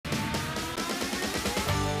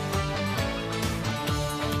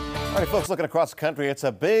All right, folks, looking across the country, it's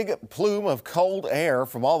a big plume of cold air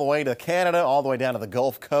from all the way to Canada, all the way down to the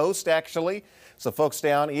Gulf Coast, actually. So folks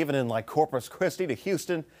down even in like Corpus Christi to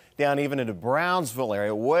Houston, down even into Brownsville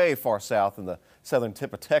area, way far south in the southern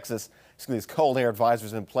tip of Texas. See these cold air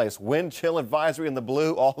advisories in place. Wind chill advisory in the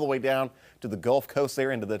blue all the way down to the Gulf Coast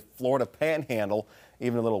there into the Florida Panhandle.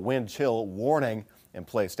 Even a little wind chill warning in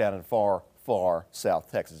place down in far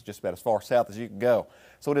south Texas, just about as far south as you can go.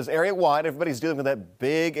 So it is area wide. Everybody's dealing with that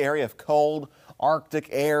big area of cold Arctic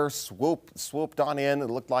air swooped on in. It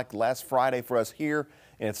looked like last Friday for us here,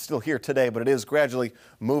 and it's still here today, but it is gradually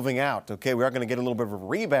moving out. Okay, we are going to get a little bit of a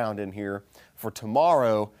rebound in here for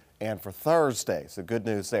tomorrow and for Thursday. So good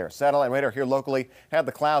news there. Satellite radar here locally had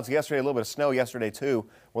the clouds yesterday, a little bit of snow yesterday too.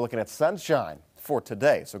 We're looking at sunshine for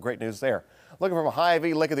today, so great news there. Looking from a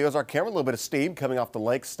Hy-Vee Lake of the Ozark camera, a little bit of steam coming off the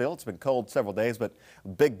lake still. It's been cold several days, but a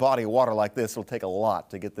big body of water like this will take a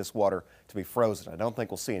lot to get this water to be frozen. I don't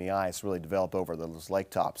think we'll see any ice really develop over those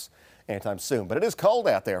lake tops anytime soon, but it is cold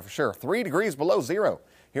out there for sure. 3 degrees below zero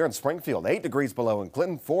here in Springfield, 8 degrees below in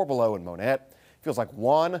Clinton, 4 below in Monette. Feels like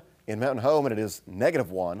 1 in Mountain Home, and it is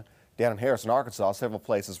 -1 down in Harrison, Arkansas. Several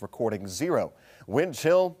places recording 0. Wind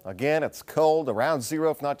chill, again, it's cold around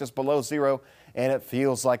 0, if not just below 0, and it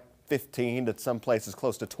feels like 15 to some places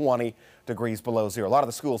close to 20 degrees below 0. A lot of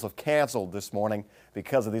the schools have canceled this morning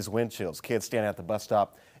because of these wind chills. Kids standing at the bus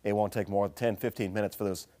stop, it won't take more than 10-15 minutes for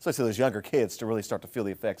those, especially those younger kids, to really start to feel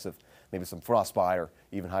the effects of maybe some frostbite or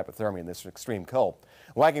even hypothermia in this extreme cold.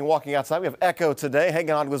 Walking outside, we have Echo today,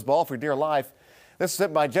 hanging on to his ball for dear life. This is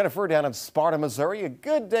sent by Jennifer down in Sparta, Missouri. A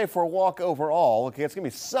good day for a walk overall. Okay, it's going to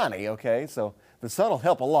be sunny, okay, so the sun will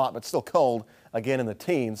help a lot, but still cold again in the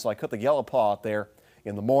teens. So I cut the yellow paw out there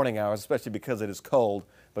in the morning hours, especially because it is cold,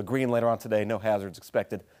 but green later on today. No hazards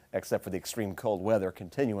expected except for the extreme cold weather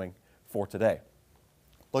continuing for today.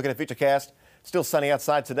 Looking at Futurecast, still sunny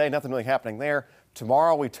outside today, nothing really happening there.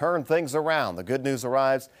 Tomorrow we turn things around. The good news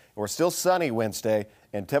arrives. We're still sunny Wednesday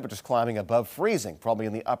and temperatures climbing above freezing, probably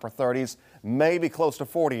in the upper 30s, maybe close to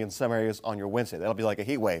 40 in some areas on your Wednesday. That'll be like a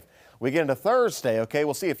heat wave. We get into Thursday, okay,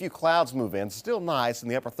 we'll see a few clouds move in. Still nice in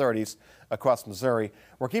the upper 30s across Missouri.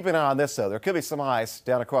 We're keeping an eye on this, though. There could be some ice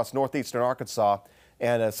down across northeastern Arkansas,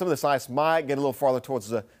 and some of this ice might get a little farther towards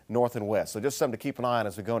the north and west. So just something to keep an eye on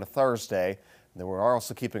as we go into Thursday. And then we're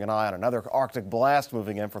also keeping an eye on another Arctic blast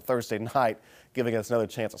moving in for Thursday night, giving us another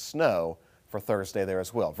chance of snow for Thursday there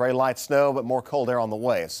as well. Very light snow, but more cold air on the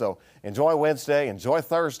way. So enjoy Wednesday, enjoy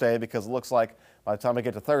Thursday, because it looks like by the time we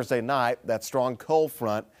get to Thursday night, that strong cold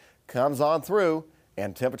front comes on through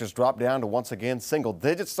and temperatures drop down to once again single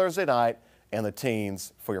digits Thursday night and the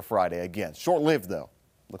teens for your Friday again. Short-lived though.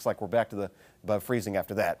 Looks like we're back to the above freezing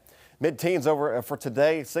after that. Mid-teens over for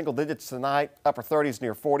today, single digits tonight, upper 30s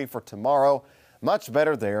near 40 for tomorrow. Much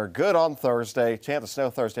better there. Good on Thursday. Chance of snow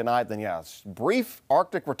Thursday night. Then, yeah, brief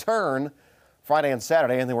Arctic return Friday and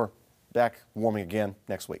Saturday, and then we're back warming again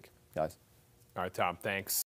next week, guys. All right, Tom, thanks.